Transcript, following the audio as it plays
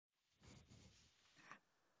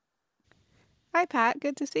Hi, Pat.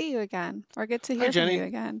 Good to see you again, or good to Hi, hear from you Jenny.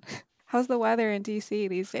 again. How's the weather in DC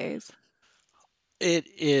these days? It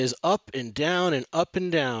is up and down and up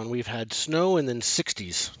and down. We've had snow and then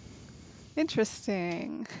 60s.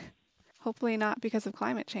 Interesting. Hopefully not because of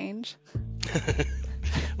climate change.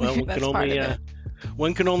 Well, Maybe that's part of it.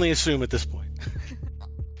 one can only assume at this point.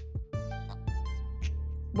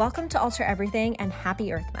 Welcome to Alter Everything and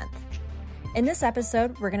Happy Earth Month. In this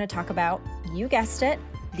episode, we're going to talk about, you guessed it,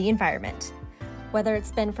 the environment. Whether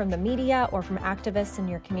it's been from the media or from activists in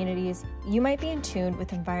your communities, you might be in tune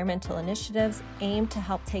with environmental initiatives aimed to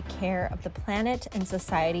help take care of the planet and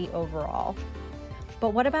society overall. But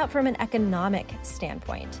what about from an economic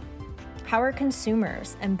standpoint? How are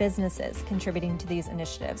consumers and businesses contributing to these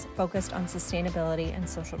initiatives focused on sustainability and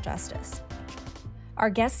social justice? Our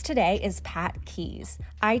guest today is Pat Keyes,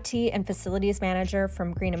 IT and Facilities Manager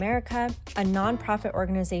from Green America, a nonprofit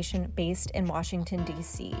organization based in Washington,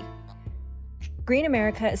 D.C. Green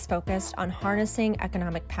America is focused on harnessing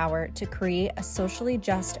economic power to create a socially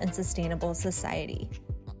just and sustainable society.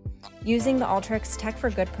 Using the Alteryx Tech for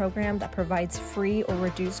Good program that provides free or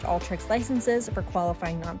reduced Alteryx licenses for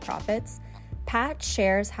qualifying nonprofits, Pat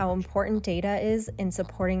shares how important data is in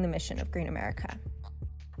supporting the mission of Green America.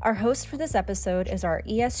 Our host for this episode is our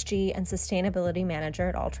ESG and Sustainability Manager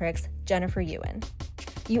at Alteryx, Jennifer Ewan.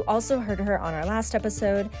 You also heard her on our last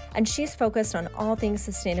episode, and she's focused on all things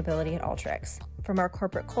sustainability at Alteryx, from our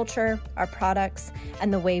corporate culture, our products,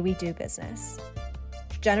 and the way we do business.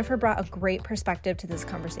 Jennifer brought a great perspective to this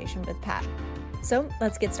conversation with Pat. So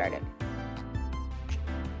let's get started.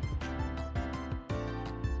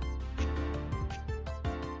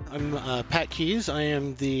 I'm Pat Keyes. I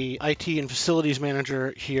am the IT and Facilities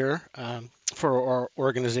Manager here for our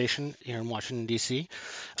organization here in Washington, D.C.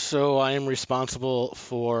 So I am responsible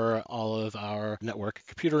for all of our network and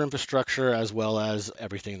computer infrastructure as well as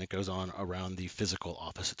everything that goes on around the physical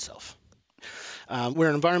office itself. We're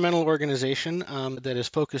an environmental organization that is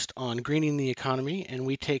focused on greening the economy, and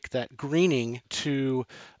we take that greening to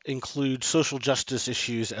include social justice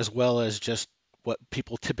issues as well as just what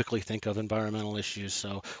people typically think of environmental issues.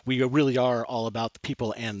 So we really are all about the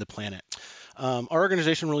people and the planet. Our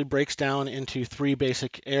organization really breaks down into three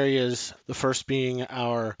basic areas. The first being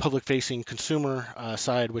our public-facing consumer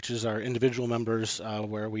side, which is our individual members,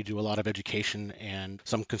 where we do a lot of education and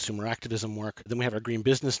some consumer activism work. Then we have our Green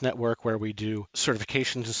Business Network, where we do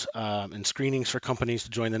certifications and screenings for companies to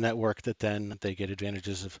join the network that then they get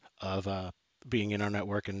advantages of being in our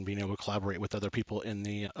network and being able to collaborate with other people in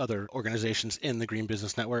the other organizations in the Green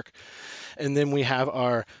Business Network. And then we have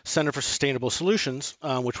our Center for Sustainable Solutions,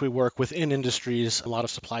 which we work within industries, a lot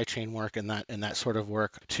of supply chain work and that sort of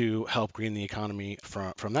work to help green the economy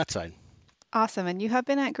from that side. Awesome. And you have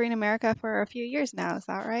been at Green America for a few years now, is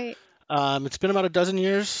that right? It's been about a dozen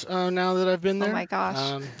years now that I've been Oh there. my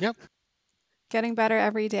gosh. Yep. Getting better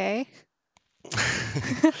every day.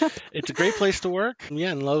 It's a great place to work.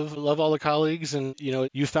 Yeah, and love all the colleagues. And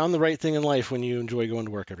you found the right thing in life when you enjoy going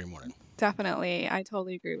to work every morning. Definitely. I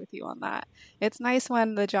totally agree with you on that. It's nice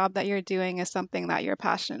when the job that you're doing is something that you're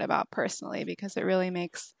passionate about personally, because it really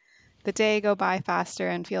makes the day go by faster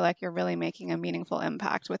and feel like you're really making a meaningful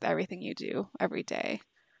impact with everything you do every day.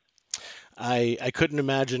 I couldn't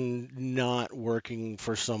imagine not working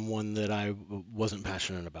for someone that I wasn't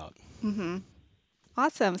passionate about. Mm-hmm.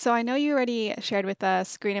 Awesome. So I know you already shared with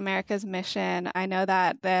us Green America's mission. I know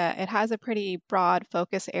that it has a pretty broad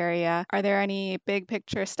focus area. Are there any big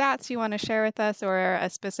picture stats you want to share with us, or a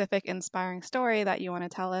specific inspiring story that you want to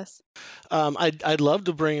tell us? I'd love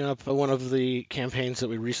to bring up one of the campaigns that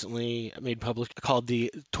we recently made public called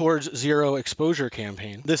the Towards Zero Exposure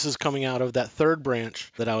campaign. This is coming out of that third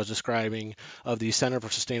branch that I was describing of the Center for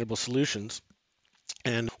Sustainable Solutions.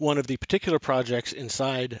 And one of the particular projects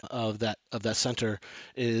inside of that center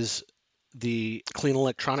is the Clean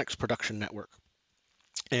Electronics Production Network.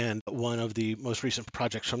 And one of the most recent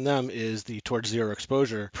projects from them is the Towards Zero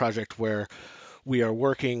Exposure project, where we are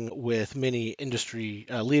working with many industry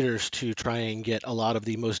leaders to try and get a lot of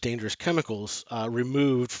the most dangerous chemicals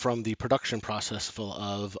removed from the production process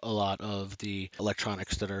of a lot of the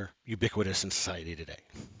electronics that are ubiquitous in society today.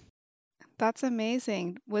 That's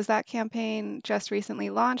amazing. Was that campaign just recently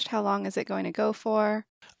launched? How long is it going to go for?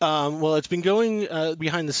 Well, it's been going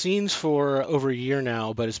behind the scenes for over a year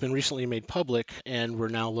now, but it's been recently made public, and we're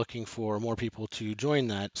now looking for more people to join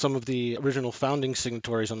that. Some of the original founding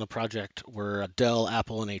signatories on the project were Dell,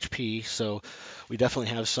 Apple, and HP, so we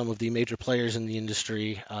definitely have some of the major players in the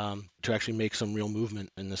industry to actually make some real movement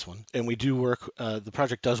in this one. And we do work, the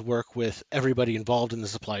project does work with everybody involved in the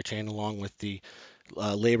supply chain, along with the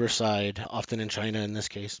labor side, often in China in this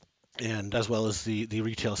case, and as well as the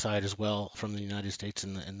retail side as well from the United States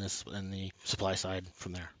and the supply side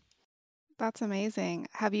from there. That's amazing.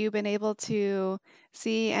 Have you been able to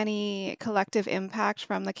see any collective impact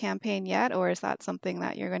from the campaign yet, or is that something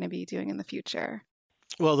that you're going to be doing in the future?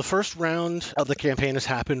 Well, the first round of the campaign has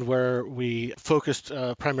happened where we focused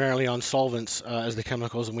primarily on solvents as the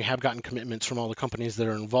chemicals, and we have gotten commitments from all the companies that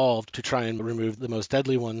are involved to try and remove the most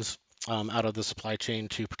deadly ones out of the supply chain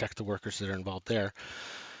to protect the workers that are involved there.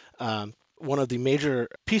 One of the major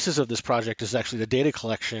pieces of this project is actually the data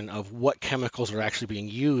collection of what chemicals are actually being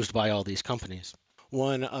used by all these companies.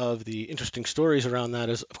 One of the interesting stories around that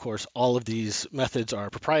is, of course, all of these methods are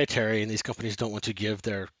proprietary, and these companies don't want to give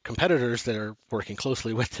their competitors that are working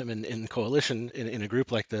closely with them in coalition in a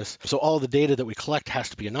group like this. So all the data that we collect has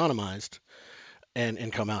to be anonymized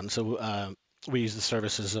and come out. And so we use the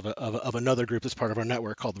services of another group that's part of our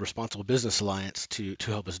network called the Responsible Business Alliance to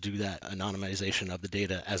help us do that anonymization of the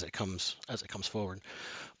data as it comes forward.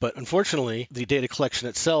 But unfortunately, the data collection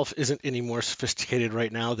itself isn't any more sophisticated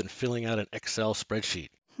right now than filling out an Excel spreadsheet.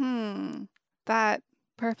 That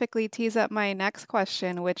perfectly tees up my next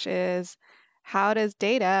question, which is how does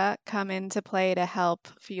data come into play to help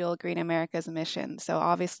fuel Green America's mission? So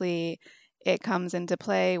obviously it comes into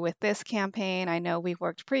play with this campaign. I know we've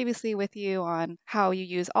worked previously with you on how you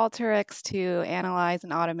use Alteryx to analyze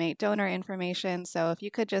and automate donor information. So if you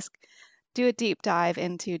could just do a deep dive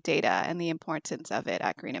into data and the importance of it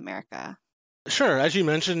at Green America. Sure. As you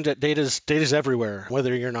mentioned, data's everywhere.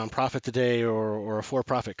 Whether you're a nonprofit today or a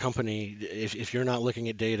for-profit company, if you're not looking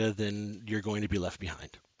at data, then you're going to be left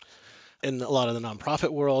behind. In a lot of the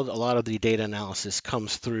nonprofit world, a lot of the data analysis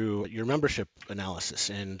comes through your membership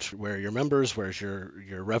analysis and where your members, where's your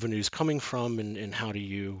revenues coming from, and how do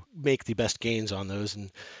you make the best gains on those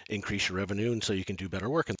and increase your revenue, and so you can do better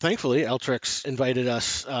work. And thankfully, Alteryx invited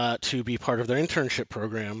us to be part of their internship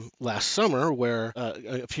program last summer, where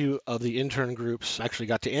a few of the intern groups actually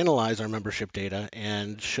got to analyze our membership data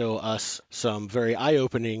and show us some very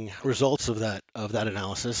eye-opening results of that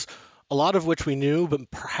analysis. A lot of which we knew,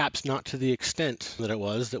 but perhaps not to the extent that it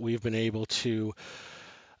was, that we've been able to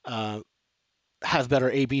have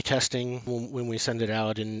better A/B testing when we send it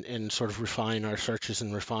out and sort of refine our searches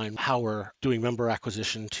and refine how we're doing member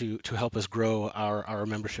acquisition to help us grow our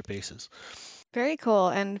membership bases. Very cool.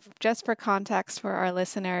 And just for context for our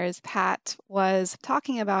listeners, Pat was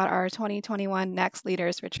talking about our 2021 Next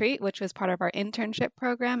Leaders Retreat, which was part of our internship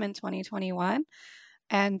program in 2021.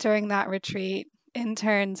 And during that retreat,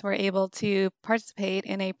 interns were able to participate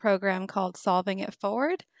in a program called Solving It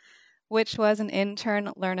Forward, which was an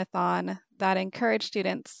intern learn-a-thon that encouraged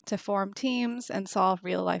students to form teams and solve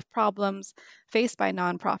real-life problems faced by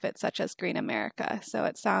nonprofits such as Green America. So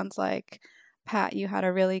it sounds like, Pat, you had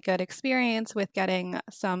a really good experience with getting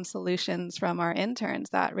some solutions from our interns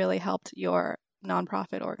that really helped your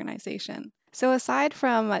nonprofit organization. So aside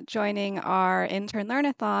from joining our intern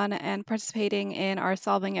learn-a-thon and participating in our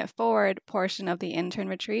Solving It Forward portion of the intern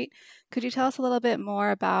retreat, could you tell us a little bit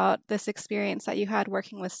more about this experience that you had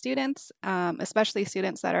working with students, especially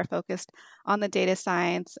students that are focused on the data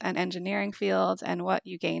science and engineering fields, and what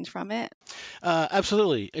you gained from it?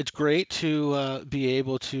 Absolutely. It's great to be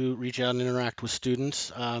able to reach out and interact with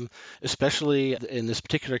students, especially in this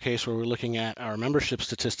particular case where we're looking at our membership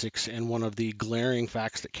statistics. And one of the glaring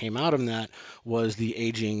facts that came out of that was the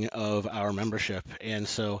aging of our membership. And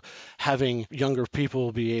so having younger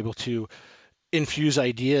people be able to infuse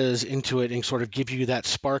ideas into it and sort of give you that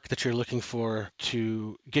spark that you're looking for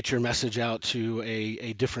to get your message out to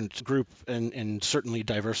a different group and certainly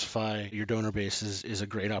diversify your donor base is a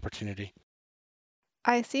great opportunity.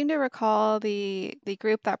 I seem to recall the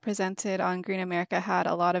group that presented on Green America had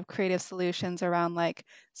a lot of creative solutions around like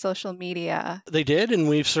social media. They did, and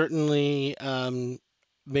we've certainly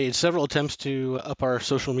made several attempts to up our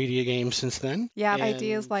social media game since then. Yeah,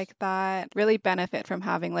 ideas like that really benefit from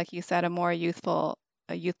having, like you said, a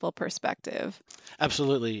youthful perspective.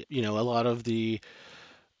 Absolutely. A lot of the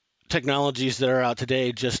technologies that are out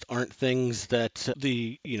today just aren't things that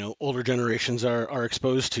the older generations are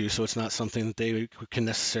exposed to, so it's not something that they can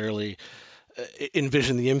necessarily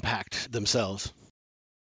envision the impact themselves.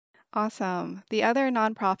 Awesome. The other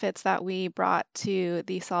nonprofits that we brought to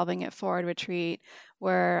the Solving It Forward retreat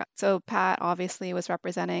were, so Pat obviously was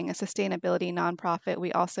representing a sustainability nonprofit.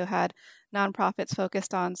 We also had nonprofits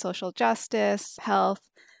focused on social justice,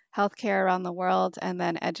 healthcare around the world, and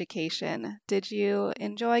then education. Did you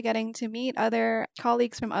enjoy getting to meet other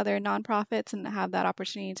colleagues from other nonprofits and have that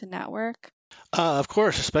opportunity to network? Of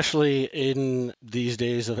course, especially in these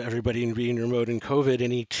days of everybody being remote and COVID,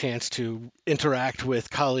 any chance to interact with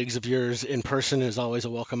colleagues of yours in person is always a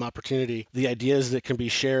welcome opportunity. The ideas that can be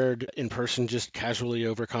shared in person just casually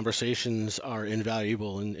over conversations are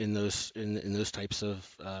invaluable in those types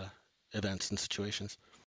of events and situations.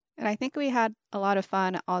 And I think we had a lot of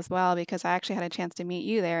fun as well because I actually had a chance to meet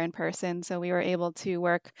you there in person. So we were able to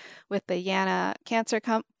work with the Yana Cancer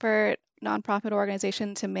Comfort nonprofit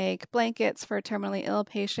organization to make blankets for terminally ill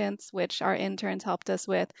patients, which our interns helped us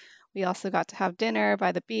with. We also got to have dinner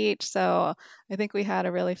by the beach. So I think we had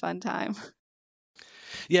a really fun time.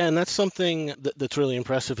 Yeah, and that's something that's really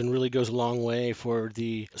impressive and really goes a long way for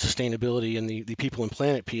the sustainability and the people and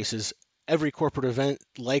planet piece is every corporate event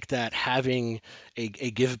like that having a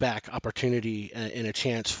give back opportunity and a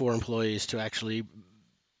chance for employees to actually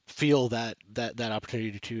feel that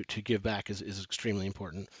opportunity to give back is extremely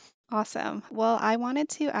important. Awesome. Well, I wanted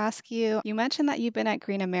to ask you, you mentioned that you've been at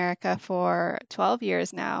Green America for 12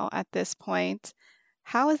 years now at this point.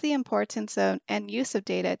 How has the importance of and use of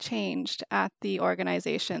data changed at the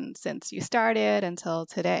organization since you started until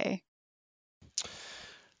today?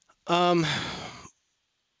 Um,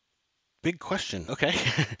 Big question. Okay.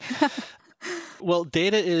 Well,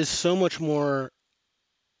 data is so much more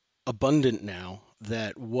abundant now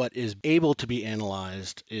that what is able to be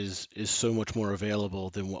analyzed is so much more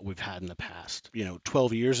available than what we've had in the past.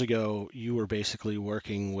 12 years ago, you were basically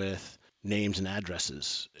working with names and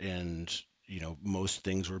addresses, and most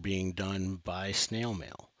things were being done by snail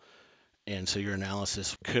mail. And so your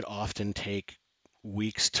analysis could often take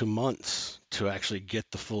weeks to months to actually get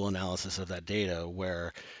the full analysis of that data,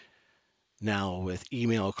 where now with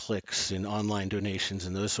email clicks and online donations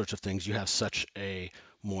and those sorts of things, you have such a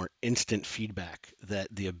more instant feedback that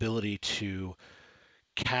the ability to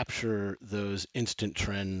capture those instant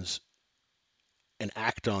trends and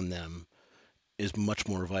act on them is much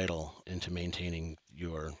more vital into maintaining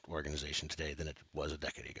your organization today than it was a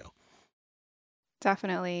decade ago.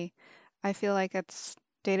 Definitely. I feel like it's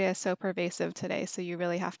data is so pervasive today, so you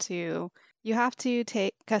have to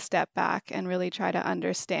take a step back and really try to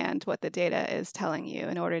understand what the data is telling you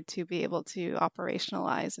in order to be able to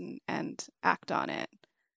operationalize and act on it.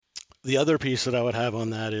 The other piece that I would have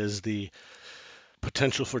on that is the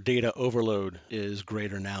potential for data overload is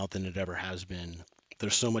greater now than it ever has been.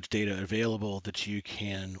 There's so much data available that you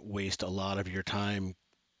can waste a lot of your time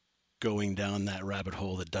going down that rabbit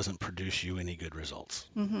hole that doesn't produce you any good results.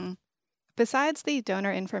 hmm Besides the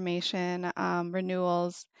donor information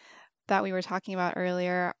renewals that we were talking about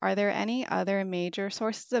earlier, are there any other major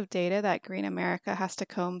sources of data that Green America has to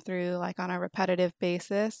comb through, like on a repetitive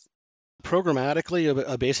basis?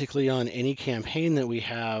 Programmatically, basically on any campaign that we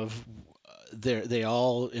have, they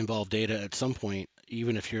all involve data at some point.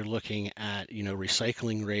 Even if you're looking at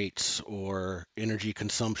recycling rates or energy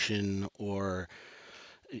consumption or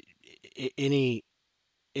any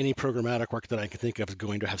programmatic work that I can think of is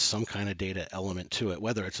going to have some kind of data element to it,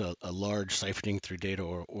 whether it's a large siphoning through data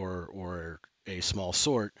or a small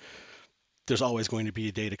sort. There's always going to be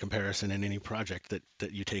a data comparison in any project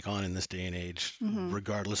that you take on in this day and age, Mm-hmm.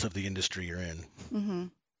 regardless of the industry you're in. Mm-hmm.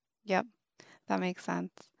 Yep, that makes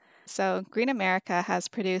sense. So, Green America has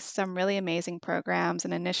produced some really amazing programs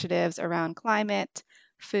and initiatives around climate,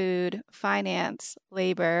 food, finance,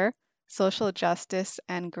 labor, social justice,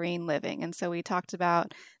 and green living. And so, we talked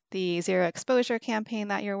about the zero exposure campaign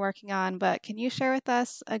that you're working on, but can you share with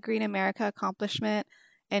us a Green America accomplishment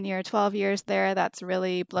in your 12 years there that's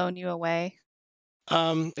really blown you away?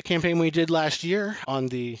 A campaign we did last year on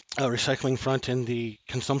the recycling front and the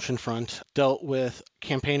consumption front dealt with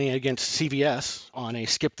campaigning against CVS on a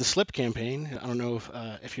skip the slip campaign. I don't know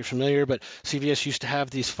if you're familiar, but CVS used to have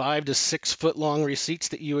these 5 to 6 foot long receipts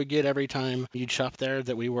that you would get every time you'd shop there.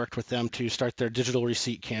 That we worked with them to start their digital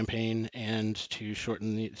receipt campaign and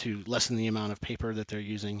to lessen the amount of paper that they're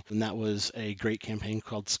using. And that was a great campaign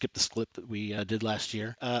called Skip the Slip that we did last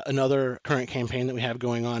year. Another current campaign that we have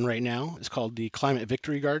going on right now is called the Climate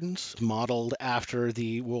Victory Gardens, modeled after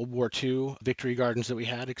the World War II victory gardens that we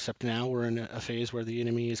had, except now we're in a phase where the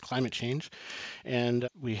enemy is climate change. And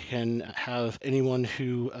we can have anyone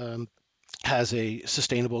who has a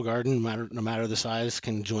sustainable garden, no matter the size,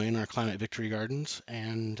 can join our Climate Victory Gardens,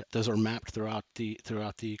 and those are mapped throughout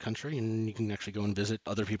the country, and you can actually go and visit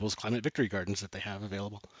other people's Climate Victory Gardens that they have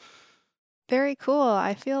available. Very cool.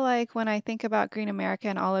 I feel like when I think about Green America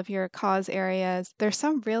and all of your cause areas, there's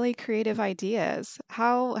some really creative ideas.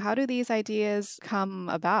 How do these ideas come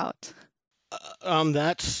about?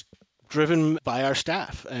 That's driven by our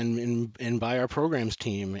staff and by our programs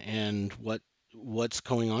team and what's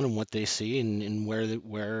going on and what they see and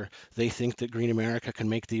where they think that Green America can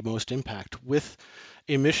make the most impact. With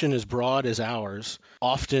a mission as broad as ours,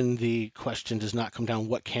 often the question does not come down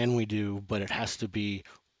what can we do, but it has to be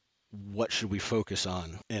what should we focus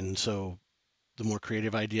on. And so the more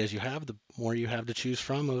creative ideas you have, the more you have to choose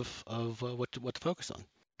from of what to focus on.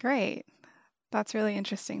 Great. That's really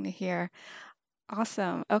interesting to hear.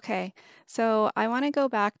 Awesome. Okay. So I want to go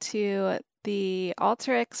back to the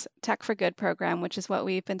Alteryx Tech for Good program, which is what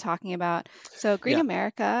we've been talking about. So Green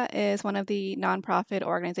America is one of the nonprofit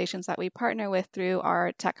organizations that we partner with through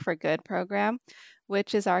our Tech for Good program,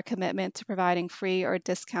 which is our commitment to providing free or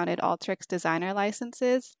discounted Alteryx designer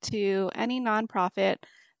licenses to any nonprofit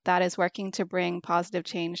that is working to bring positive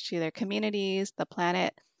change to their communities, the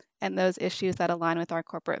planet, and those issues that align with our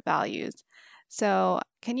corporate values. So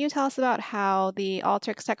can you tell us about how the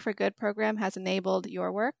Alteryx Tech for Good program has enabled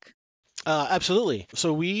your work? Absolutely.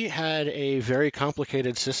 So we had a very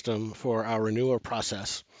complicated system for our renewal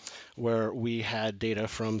process where we had data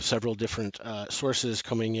from several different sources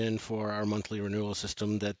coming in for our monthly renewal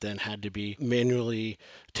system that then had to be manually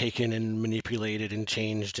taken and manipulated and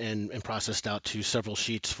changed and processed out to several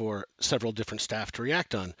sheets for several different staff to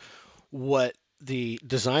react on. What the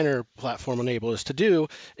designer platform enables us to do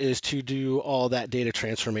is to do all that data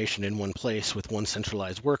transformation in one place with one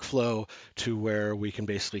centralized workflow to where we can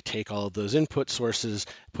basically take all of those input sources,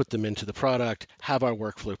 put them into the product, have our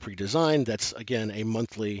workflow pre-designed. That's, again, a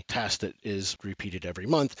monthly task that is repeated every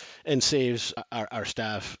month and saves our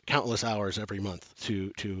staff countless hours every month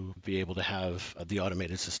to be able to have the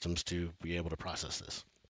automated systems to be able to process this.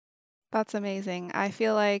 That's amazing. I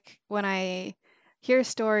feel like when I hear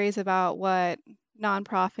stories about what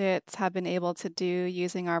nonprofits have been able to do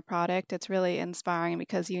using our product, it's really inspiring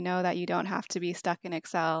because you know that you don't have to be stuck in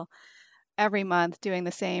Excel every month doing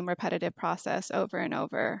the same repetitive process over and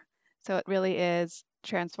over. So it really is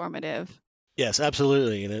transformative. Yes,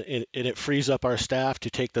 absolutely. And it frees up our staff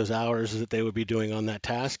to take those hours that they would be doing on that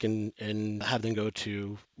task and have them go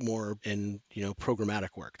to more programmatic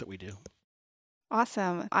work that we do.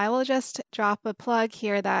 Awesome. I will just drop a plug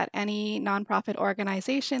here that any nonprofit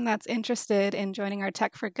organization that's interested in joining our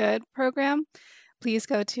Tech for Good program, please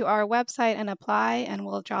go to our website and apply, and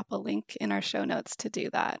we'll drop a link in our show notes to do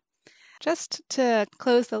that. Just to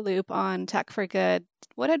close the loop on Tech for Good,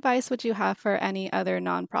 what advice would you have for any other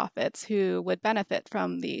nonprofits who would benefit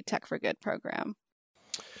from the Tech for Good program?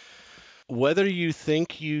 Whether you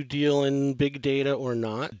think you deal in big data or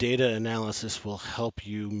not, data analysis will help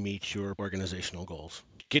you meet your organizational goals.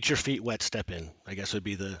 Get your feet wet, step in, I guess would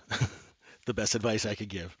be the the best advice I could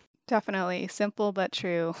give. Definitely. Simple but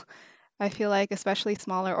true. I feel like especially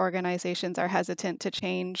smaller organizations are hesitant to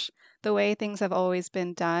change the way things have always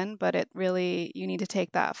been done, but you need to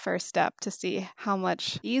take that first step to see how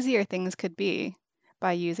much easier things could be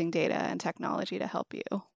by using data and technology to help you.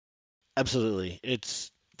 Absolutely.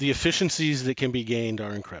 The efficiencies that can be gained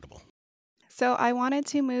are incredible. So I wanted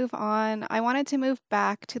to move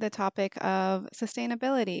back to the topic of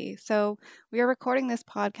sustainability. So we are recording this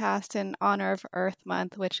podcast in honor of Earth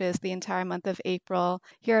Month, which is the entire month of April.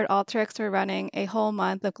 Here at Alteryx, we're running a whole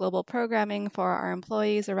month of global programming for our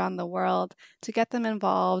employees around the world to get them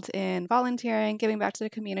involved in volunteering, giving back to their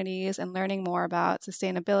communities, and learning more about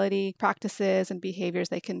sustainability practices and behaviors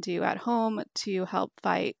they can do at home to help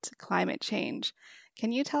fight climate change.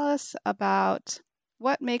 Can you tell us about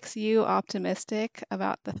what makes you optimistic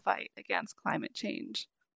about the fight against climate change?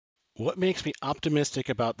 What makes me optimistic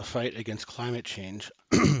about the fight against climate change?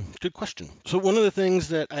 Good question. So one of the things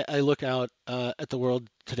that I look out at the world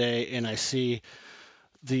today and I see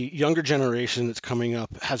the younger generation that's coming up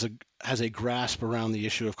has a grasp around the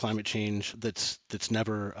issue of climate change that's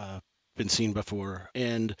never been seen before.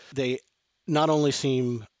 And they not only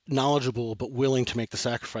seem knowledgeable but willing to make the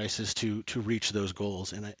sacrifices to reach those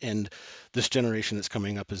goals, and this generation that's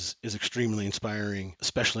coming up is extremely inspiring,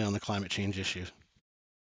 especially on the climate change issue.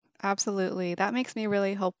 Absolutely. That makes me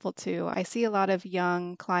really hopeful too. I see a lot of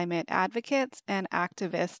young climate advocates and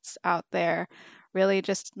activists out there really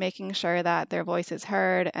just making sure that their voice is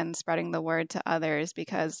heard and spreading the word to others,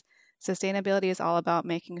 because sustainability is all about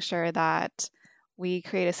making sure that we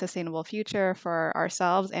create a sustainable future for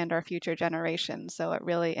ourselves and our future generations. So it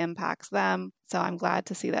really impacts them. So I'm glad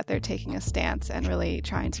to see that they're taking a stance and really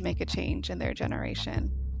trying to make a change in their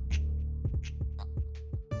generation.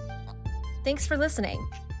 Thanks for listening.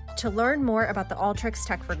 To learn more about the Alteryx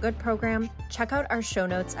Tech for Good program, check out our show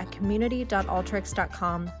notes at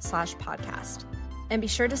community.alteryx.com/podcast. And be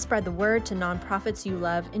sure to spread the word to nonprofits you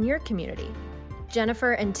love in your community.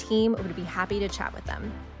 Jennifer and team would be happy to chat with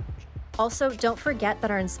them. Also, don't forget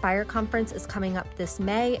that our Inspire conference is coming up this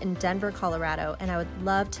May in Denver, Colorado, and I would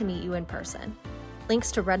love to meet you in person.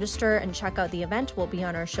 Links to register and check out the event will be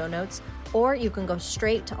on our show notes, or you can go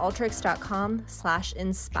straight to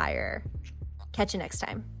Alteryx.com/inspire. Catch you next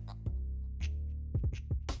time.